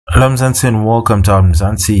Hello Mzansi and welcome to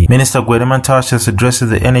Mzansi. Minister Mantashe's address at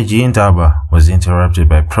the energy indaba was interrupted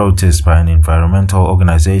by protests by an environmental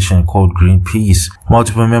organization called Greenpeace.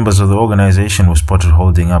 Multiple members of the organization were spotted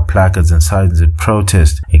holding up placards and signs in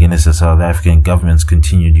protest against the South African government's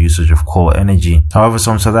continued usage of coal energy. However,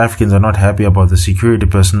 some South Africans are not happy about the security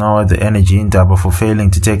personnel at the energy indaba for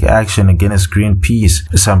failing to take action against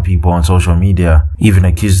Greenpeace. Some people on social media even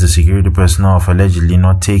accused the security personnel of allegedly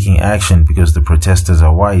not taking action because the protesters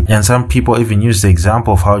are white. And some people even used the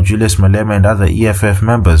example of how Julius Malema and other EFF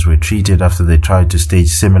members were treated after they tried to stage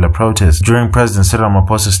similar protests. During President Cyril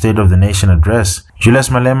Ramaphosa's State of the Nation address, Julius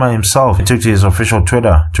Malema himself took to his official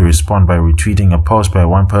Twitter to respond by retweeting a post by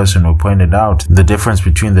one person who pointed out the difference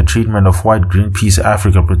between the treatment of white Greenpeace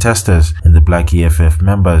Africa protesters and the black EFF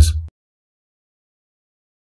members.